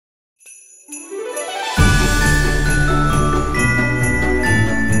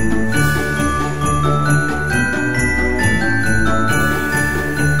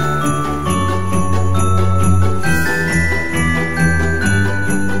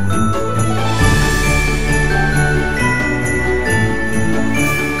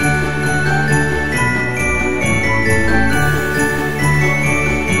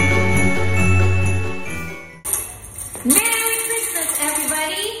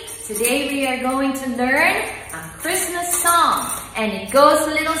Today we are going to learn a Christmas song, and it goes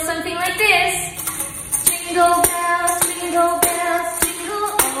a little something like this. Jingle bells, jingle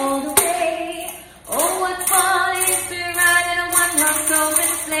all the way. Oh, what fun it is to ride in a one-horse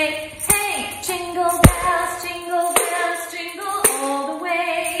open sleigh. Hey, jingle bells, jingle all the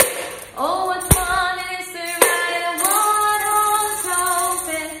way. Oh, what fun it is to ride in a one-horse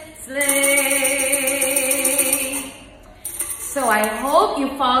open sleigh. So I hope you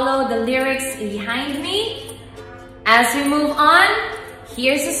follow the lyrics behind me. As we move on,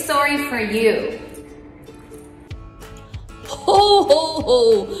 here's a story for you. Ho, ho,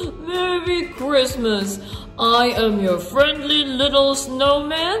 ho! Merry Christmas! I am your friendly little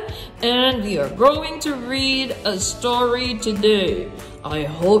snowman, and we are going to read a story today. I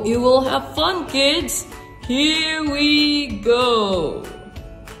hope you will have fun, kids. Here we go.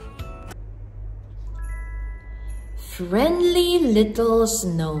 Friendly little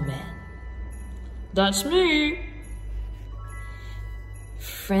snowman. That's me.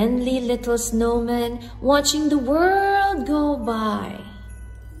 Friendly little snowman watching the world go by.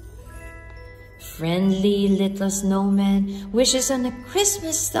 Friendly little snowman wishes on a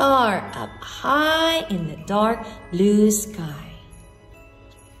Christmas star up high in the dark blue sky.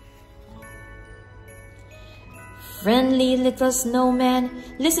 Friendly little snowman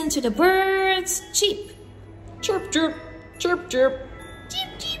listen to the birds cheep. Chirp, chirp, chirp, chirp. Cheep,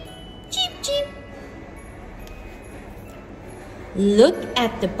 cheep, cheep, cheep. Look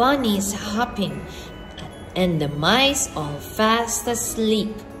at the bunnies hopping and the mice all fast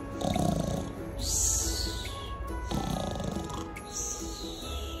asleep.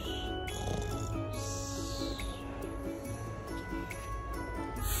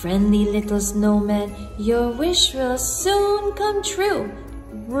 Friendly little snowman, your wish will soon come true.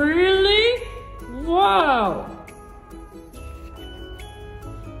 Really? Wow!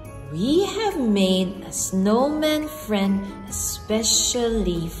 We have made a snowman friend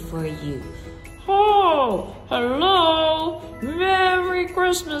especially for you. Oh, hello! Merry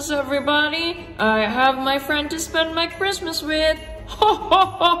Christmas, everybody! I have my friend to spend my Christmas with. Ho, ho,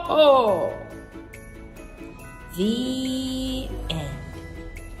 ho, ho! The end.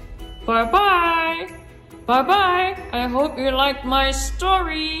 Bye-bye! Bye-bye! I hope you liked my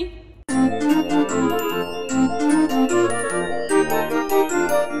story.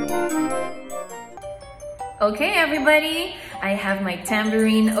 Okay, everybody, I have my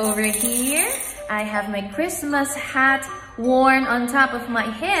tambourine over here. I have my Christmas hat worn on top of my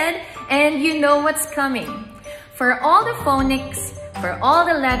head, and you know what's coming. For all the phonics, for all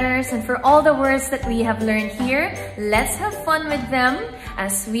the letters, and for all the words that we have learned here, let's have fun with them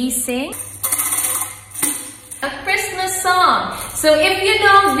as we sing a Christmas song. So if you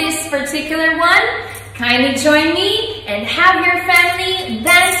know this particular one, kindly join me and have your family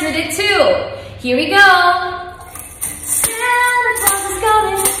dance with it too. Here we go. Santa Claus is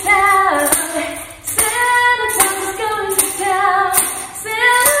coming to town. Santa Claus is coming to town.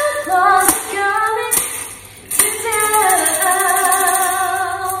 Santa Claus is coming to town.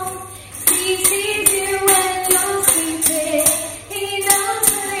 He sees you when you're sleeping. He knows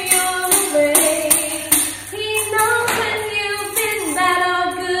when you're awake. He knows when you've been bad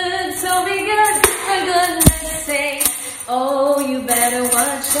or good. So be good for goodness sake. Oh, you better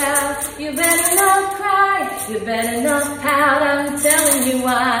watch out. You better not cry. You better not pout. I'm telling you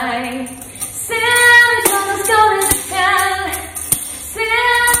why. Santa Claus is coming to town.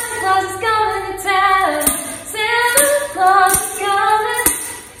 Santa Claus is coming to town. Santa Claus is coming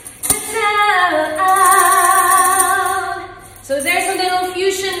to town. So there's a little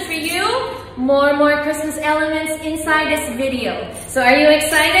fusion for you. More Christmas elements inside this video. So are you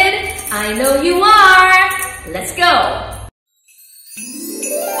excited? I know you are. Let's go.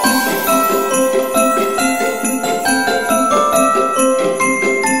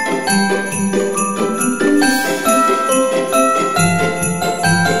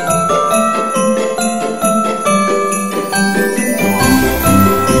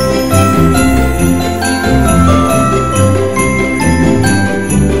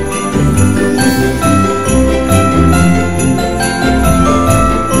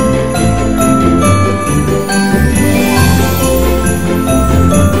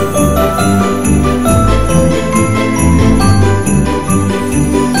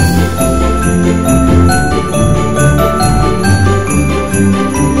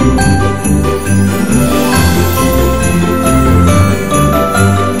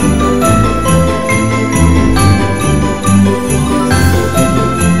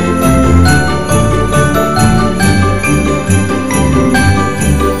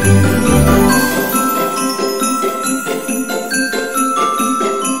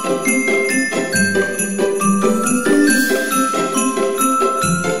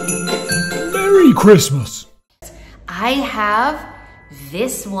 Christmas! I have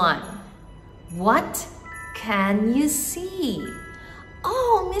this one. What can you see?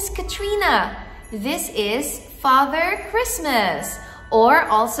 Oh, Miss Katrina, this is Father Christmas, or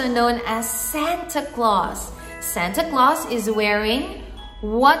also known as Santa Claus. Santa Claus is wearing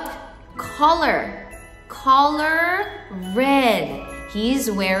what color? Color red. He's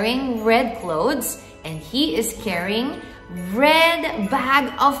wearing red clothes and he is carrying red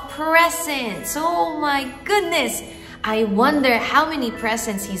bag of presents. Oh my goodness! I wonder how many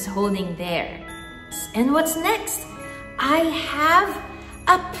presents he's holding there. And what's next? I have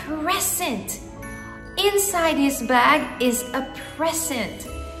a present. Inside his bag is a present.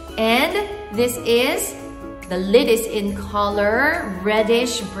 And this is, the lid is in color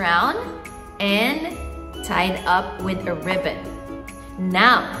reddish brown and tied up with a ribbon.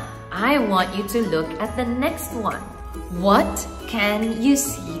 Now, I want you to look at the next one. What can you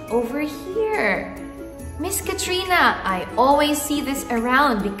see over here? Miss Katrina, I always see this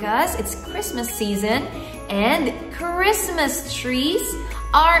around because it's Christmas season and Christmas trees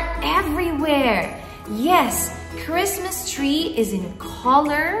are everywhere. Yes, Christmas tree is in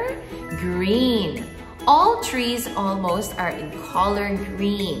color green. All trees almost are in color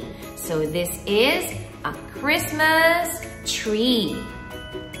green. So this is a Christmas tree.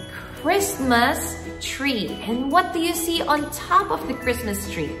 Christmas tree. And what do you see on top of the Christmas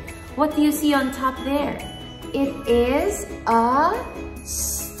tree? What do you see on top there? It is a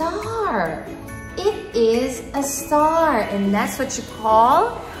star. It is a star, and that's what you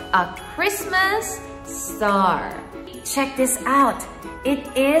call a Christmas star. Check this out. It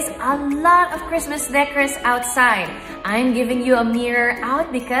is a lot of Christmas decors outside. I'm giving you a mirror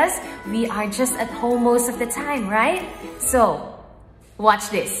out because we are just at home most of the time, right? So, watch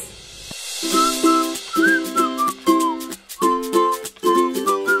this.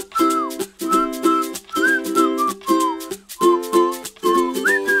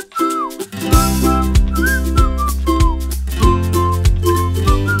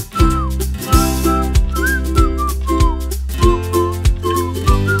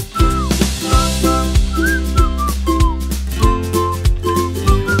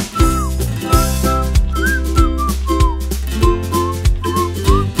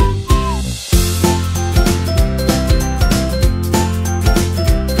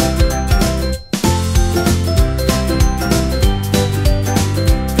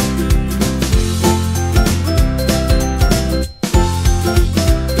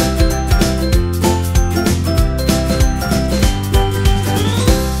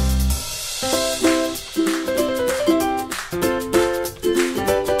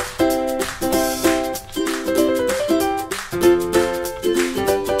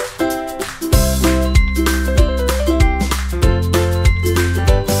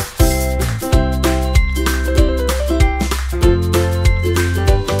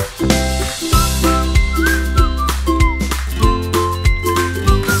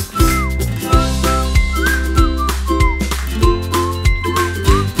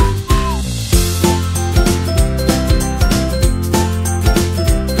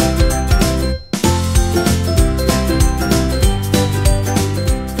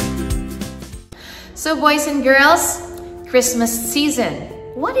 So boys and girls, Christmas season,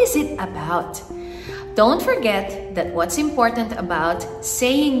 what is it about? Don't forget that what's important about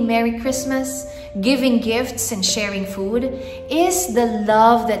saying Merry Christmas, giving gifts and sharing food is the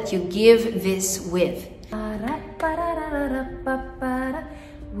love that you give this with.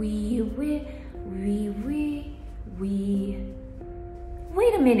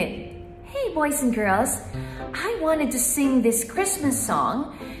 Wait a minute. Hey boys and girls, I wanted to sing this Christmas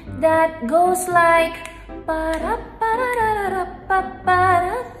song that goes like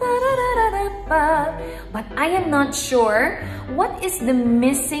but I am not sure what is the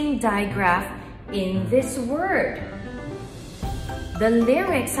missing digraph in this word. The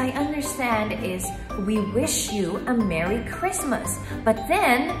lyrics I understand is we wish you a Merry Christmas, but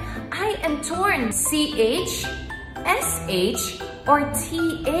then I am torn CH, SH, or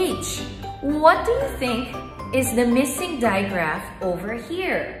TH. What do you think is the missing digraph over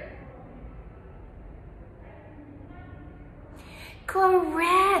here?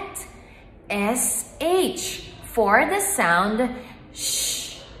 Correct! SH for the sound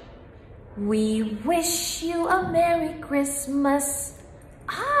sh. We wish you a Merry Christmas.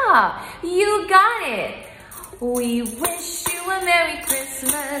 Ah, you got it! We wish you a Merry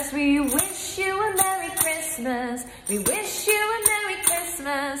Christmas. We wish you a Merry Christmas. We wish you a Merry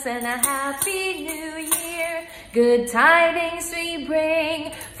Christmas and a Happy New Year. Good tidings we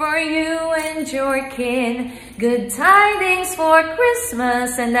bring for you and your kin. Good tidings for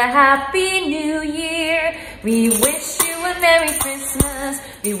Christmas and a Happy New Year. We wish you a Merry Christmas.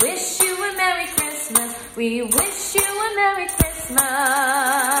 We wish you a Merry Christmas. We wish you a Merry Christmas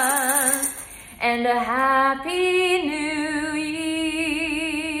and a Happy New Year.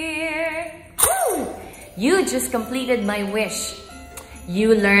 Woo! You just completed my wish.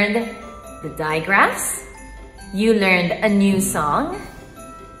 You learned the digraphs, you learned a new song,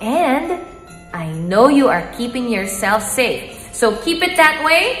 and I know you are keeping yourself safe. So keep it that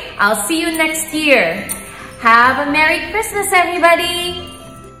way. I'll see you next year. Have a Merry Christmas, everybody!